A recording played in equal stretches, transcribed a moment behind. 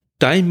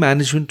Time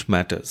management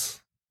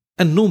matters.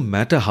 And no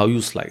matter how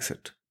you slice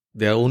it,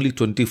 there are only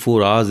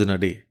 24 hours in a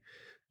day.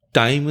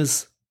 Time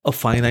is a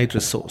finite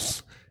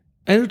resource,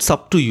 and it's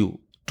up to you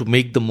to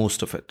make the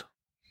most of it.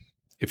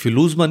 If you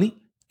lose money,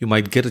 you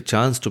might get a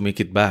chance to make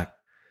it back,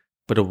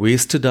 but a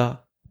wasted hour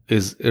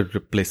is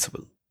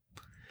irreplaceable.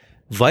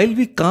 While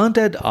we can't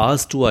add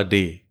hours to our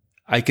day,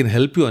 I can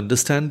help you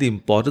understand the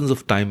importance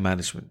of time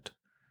management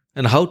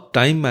and how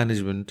time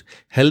management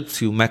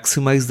helps you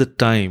maximize the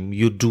time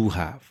you do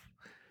have.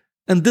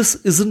 And this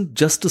isn't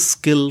just a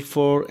skill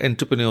for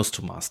entrepreneurs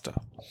to master.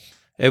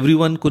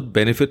 Everyone could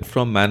benefit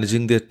from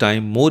managing their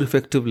time more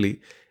effectively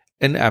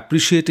and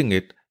appreciating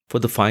it for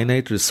the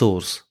finite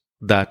resource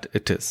that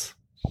it is.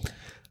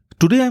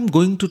 Today I'm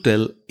going to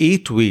tell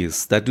 8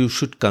 ways that you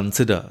should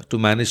consider to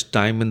manage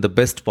time in the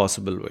best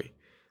possible way.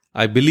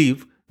 I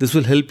believe this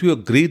will help you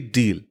a great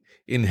deal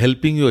in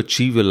helping you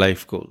achieve your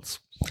life goals.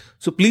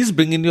 So please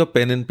bring in your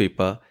pen and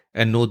paper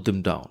and note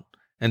them down.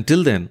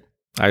 Until then,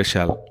 I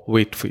shall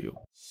wait for you.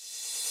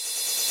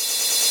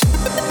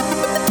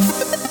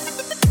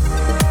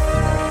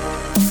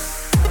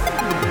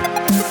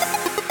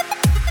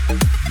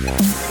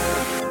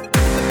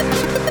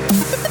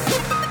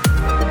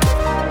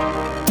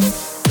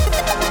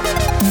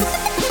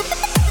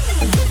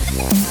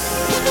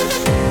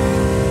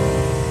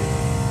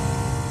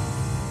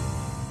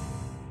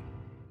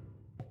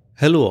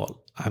 Hello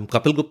all, I am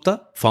Kapil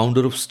Gupta,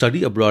 founder of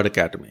Study Abroad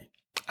Academy.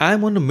 I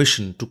am on a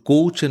mission to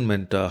coach and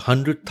mentor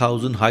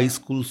 100,000 high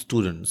school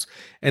students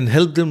and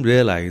help them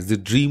realize the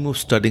dream of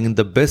studying in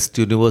the best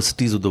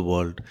universities of the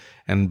world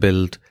and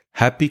build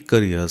happy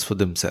careers for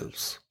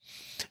themselves.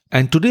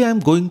 And today I am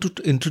going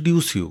to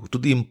introduce you to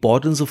the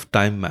importance of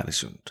time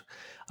management.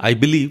 I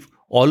believe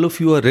all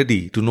of you are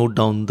ready to note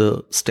down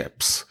the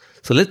steps.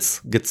 So let's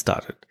get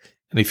started.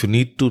 And if you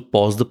need to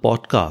pause the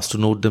podcast to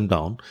note them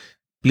down,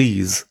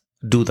 please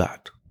do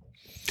that.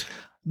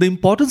 The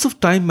importance of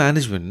time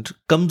management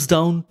comes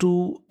down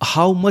to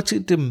how much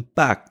it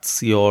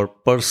impacts your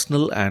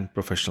personal and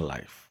professional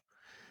life.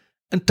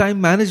 And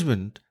time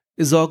management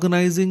is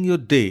organizing your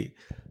day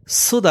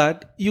so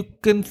that you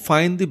can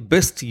find the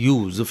best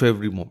use of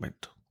every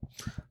moment.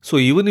 So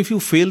even if you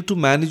failed to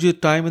manage your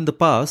time in the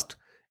past,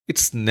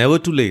 it's never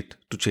too late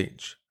to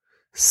change.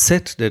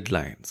 Set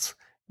deadlines,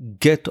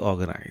 get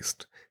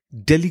organized,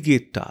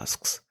 delegate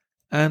tasks,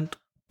 and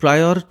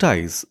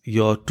prioritize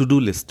your to-do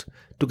list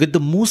to get the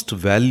most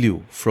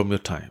value from your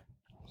time.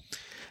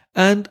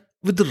 And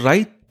with the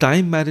right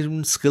time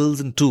management skills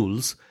and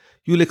tools,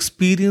 you'll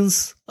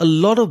experience a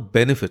lot of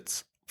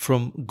benefits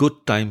from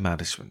good time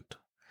management.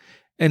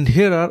 And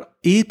here are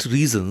 8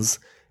 reasons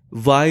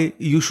why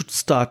you should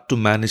start to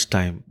manage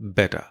time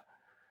better.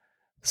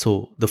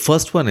 So the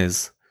first one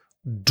is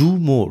do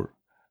more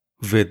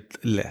with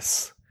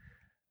less.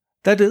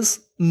 That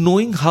is,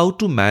 knowing how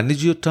to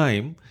manage your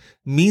time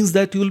means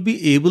that you will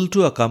be able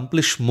to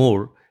accomplish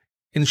more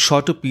in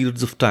shorter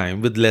periods of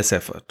time with less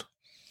effort.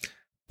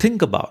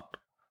 Think about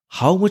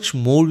how much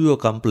more you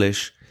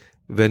accomplish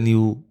when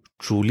you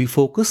truly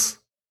focus.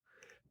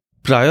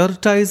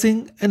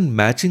 Prioritizing and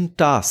matching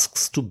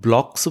tasks to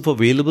blocks of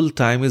available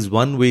time is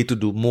one way to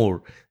do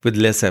more with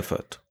less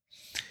effort.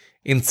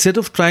 Instead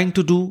of trying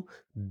to do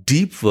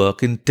deep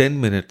work in 10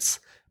 minutes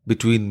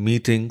between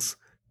meetings,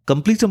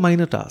 complete a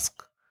minor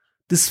task.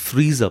 This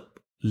frees up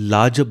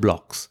larger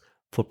blocks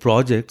for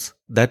projects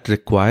that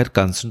require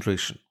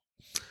concentration.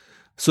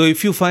 So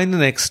if you find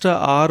an extra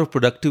hour of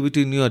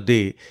productivity in your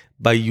day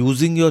by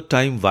using your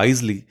time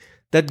wisely,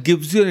 that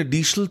gives you an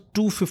additional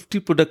 250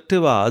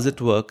 productive hours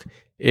at work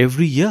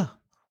every year.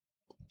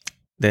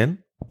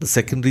 Then the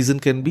second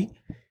reason can be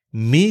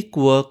make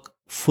work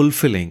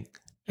fulfilling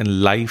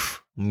and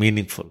life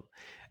meaningful.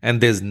 And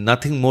there's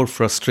nothing more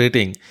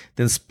frustrating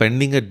than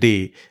spending a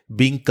day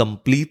being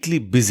completely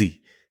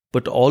busy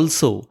but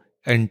also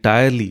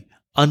entirely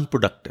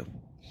unproductive.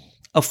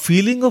 A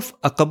feeling of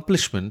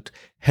accomplishment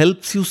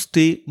helps you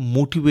stay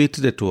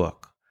motivated at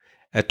work.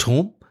 At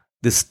home,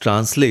 this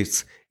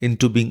translates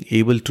into being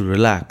able to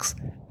relax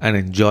and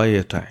enjoy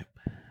your time.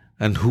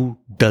 And who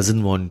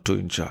doesn't want to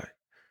enjoy?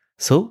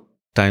 So,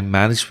 time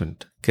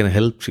management can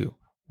help you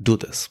do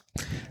this.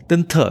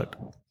 Then third,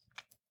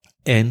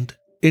 end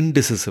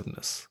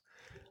indecisiveness.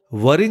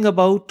 Worrying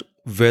about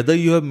whether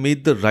you have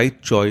made the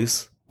right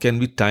choice can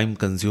be time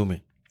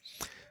consuming.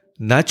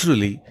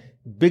 Naturally,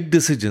 big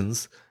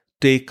decisions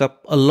take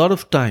up a lot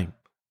of time,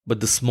 but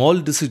the small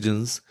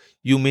decisions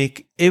you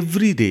make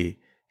every day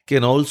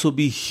can also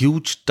be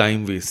huge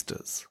time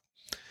wasters.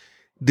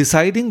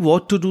 Deciding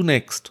what to do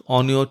next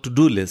on your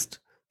to-do list,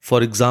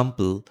 for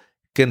example,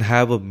 can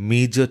have a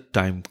major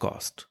time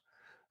cost.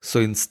 So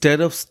instead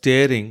of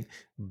staring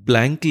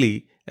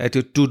blankly at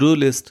your to-do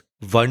list,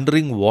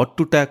 wondering what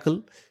to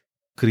tackle,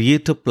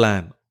 create a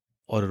plan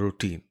or a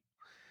routine.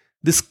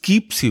 This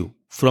keeps you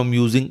from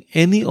using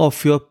any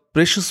of your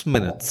precious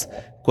minutes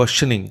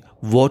questioning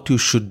what you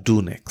should do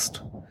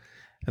next.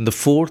 And the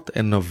fourth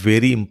and a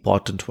very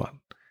important one,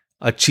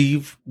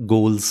 achieve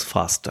goals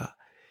faster.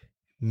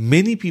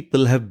 Many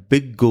people have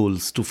big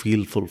goals to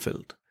feel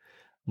fulfilled,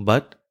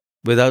 but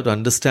Without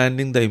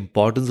understanding the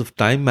importance of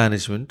time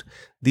management,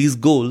 these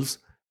goals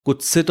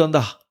could sit on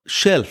the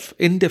shelf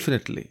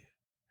indefinitely.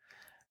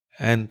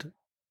 And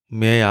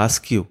may I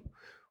ask you,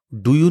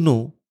 do you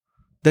know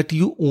that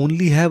you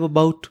only have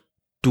about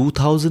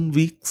 2000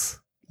 weeks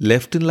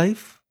left in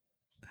life?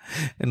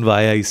 And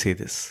why I say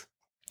this?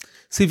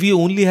 See, we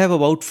only have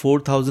about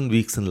 4000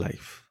 weeks in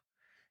life.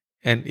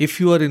 And if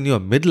you are in your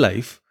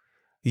midlife,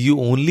 you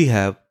only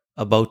have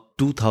about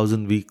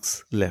 2000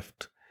 weeks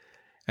left.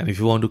 And if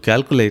you want to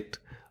calculate,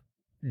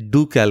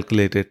 do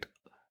calculate it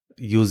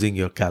using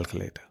your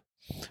calculator.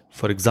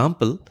 For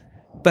example,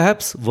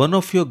 perhaps one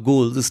of your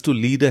goals is to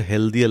lead a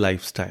healthier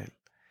lifestyle,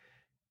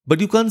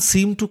 but you can't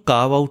seem to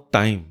carve out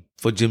time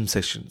for gym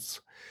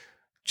sessions.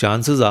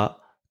 Chances are,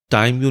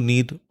 time you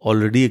need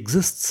already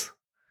exists.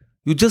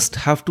 You just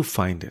have to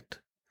find it.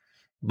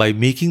 By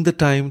making the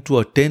time to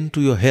attend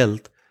to your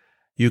health,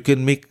 you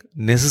can make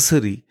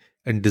necessary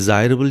and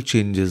desirable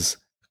changes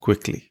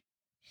quickly.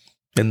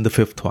 Then the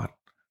fifth one,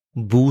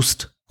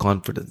 boost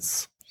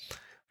confidence.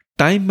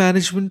 Time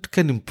management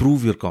can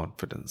improve your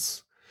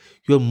confidence.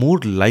 You are more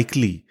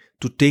likely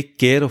to take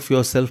care of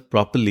yourself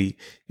properly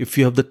if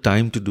you have the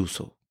time to do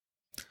so.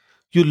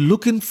 You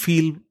look and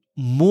feel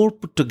more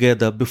put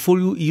together before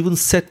you even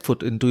set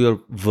foot into your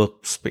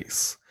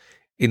workspace.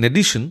 In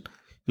addition,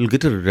 you'll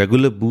get a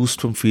regular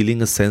boost from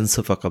feeling a sense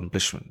of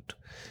accomplishment.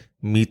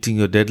 Meeting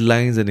your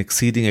deadlines and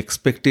exceeding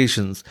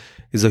expectations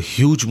is a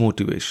huge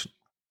motivation.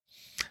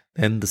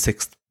 Then the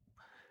sixth,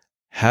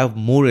 have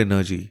more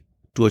energy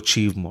to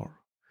achieve more.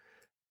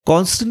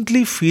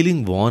 Constantly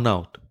feeling worn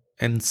out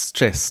and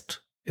stressed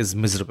is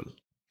miserable.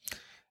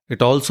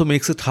 It also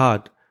makes it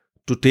hard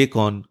to take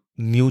on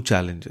new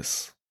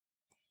challenges.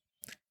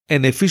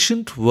 An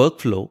efficient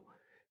workflow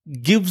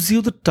gives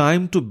you the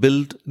time to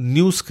build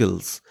new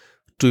skills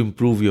to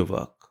improve your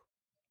work.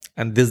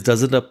 And this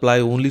doesn't apply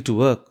only to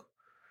work.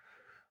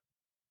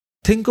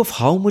 Think of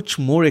how much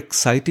more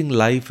exciting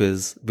life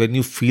is when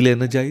you feel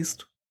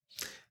energized.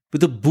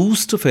 With a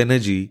boost of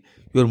energy,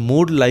 you are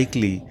more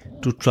likely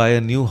to try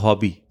a new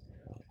hobby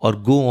or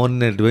go on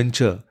an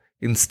adventure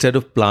instead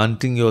of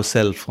planting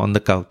yourself on the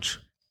couch.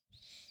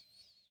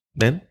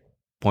 Then,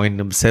 point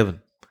number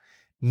 7.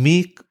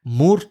 Make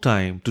more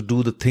time to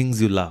do the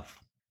things you love.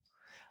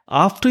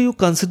 After you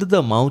consider the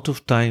amount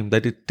of time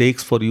that it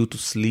takes for you to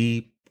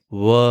sleep,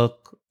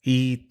 work,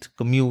 eat,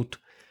 commute,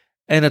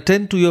 and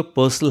attend to your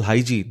personal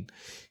hygiene,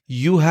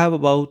 you have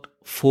about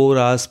 4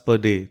 hours per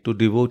day to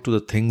devote to the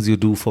things you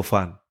do for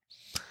fun.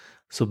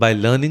 So by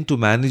learning to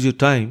manage your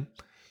time,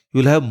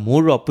 you will have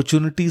more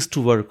opportunities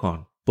to work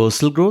on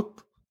personal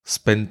growth,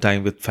 spend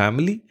time with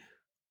family,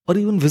 or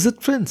even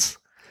visit friends.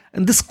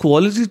 And this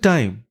quality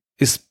time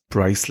is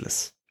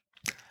priceless.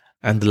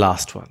 And the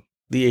last one,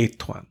 the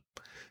eighth one,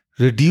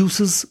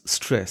 reduces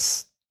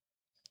stress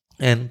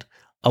and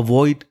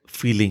avoid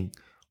feeling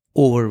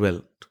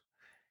overwhelmed.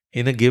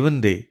 In a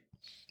given day,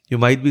 you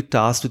might be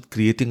tasked with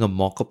creating a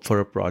mock-up for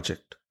a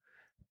project,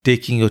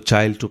 taking your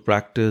child to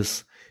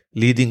practice,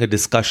 leading a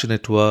discussion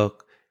at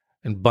work,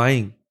 and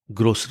buying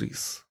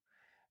groceries.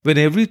 When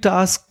every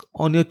task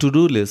on your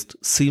to-do list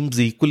seems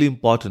equally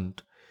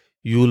important,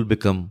 you will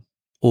become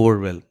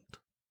overwhelmed.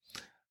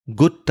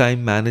 Good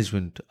time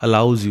management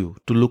allows you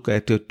to look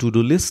at your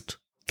to-do list,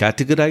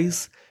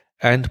 categorize,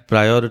 and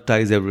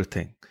prioritize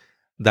everything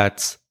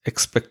that's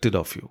expected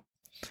of you.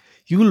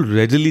 You will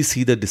readily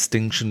see the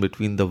distinction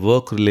between the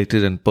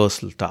work-related and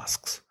personal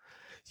tasks.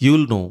 You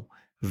will know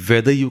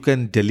whether you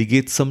can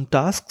delegate some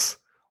tasks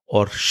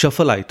or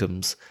shuffle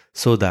items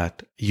so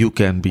that you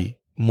can be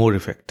more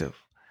effective.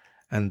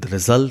 And the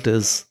result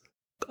is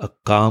a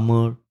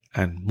calmer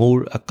and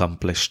more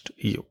accomplished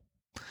you.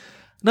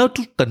 Now,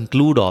 to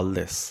conclude all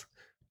this,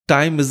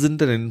 time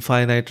isn't an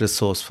infinite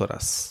resource for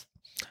us.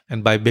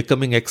 And by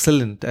becoming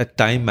excellent at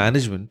time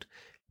management,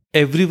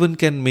 everyone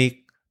can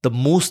make the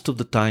most of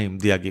the time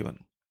they are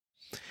given.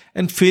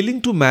 And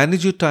failing to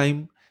manage your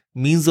time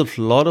means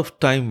a lot of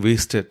time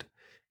wasted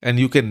and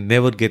you can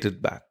never get it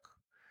back.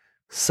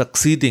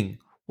 Succeeding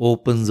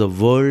opens a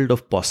world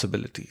of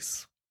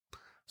possibilities.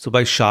 So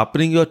by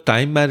sharpening your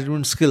time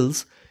management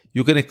skills,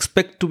 you can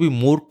expect to be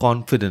more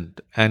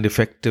confident and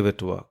effective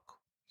at work.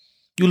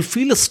 You'll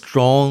feel a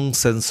strong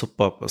sense of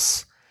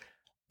purpose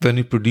when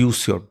you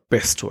produce your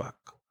best work.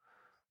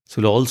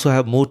 So you'll also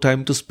have more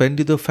time to spend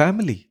with your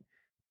family,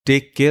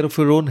 take care of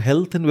your own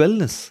health and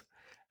wellness,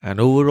 and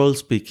overall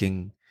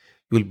speaking,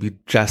 you'll be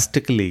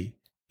drastically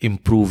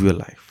improve your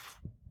life.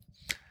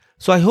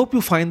 So I hope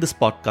you find this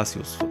podcast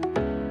useful.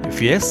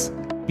 If yes,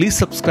 please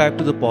subscribe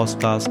to the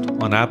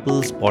podcast on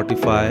Apple,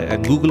 Spotify,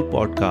 and Google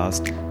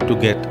Podcast to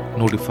get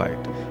notified.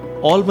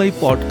 All my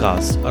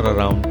podcasts are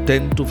around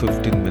 10 to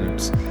 15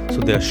 minutes,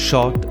 so they are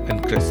short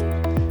and crisp.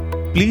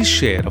 Please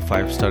share a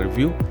 5-star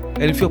review,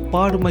 and if you're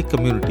part of my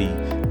community,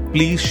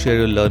 please share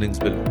your learnings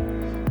below.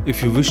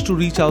 If you wish to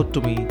reach out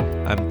to me,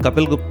 I'm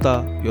Kapil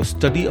Gupta, your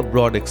study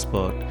abroad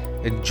expert,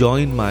 and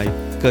join my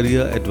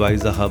Career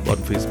Advisor Hub on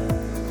Facebook,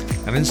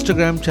 an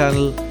Instagram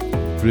channel,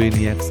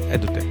 Brainiacs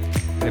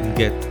EduTech, and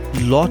get a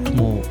lot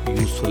more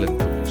useful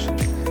information.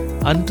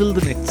 Until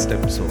the next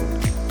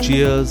episode,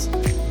 cheers,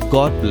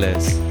 God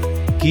bless,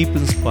 keep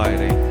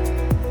inspiring,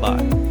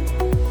 bye.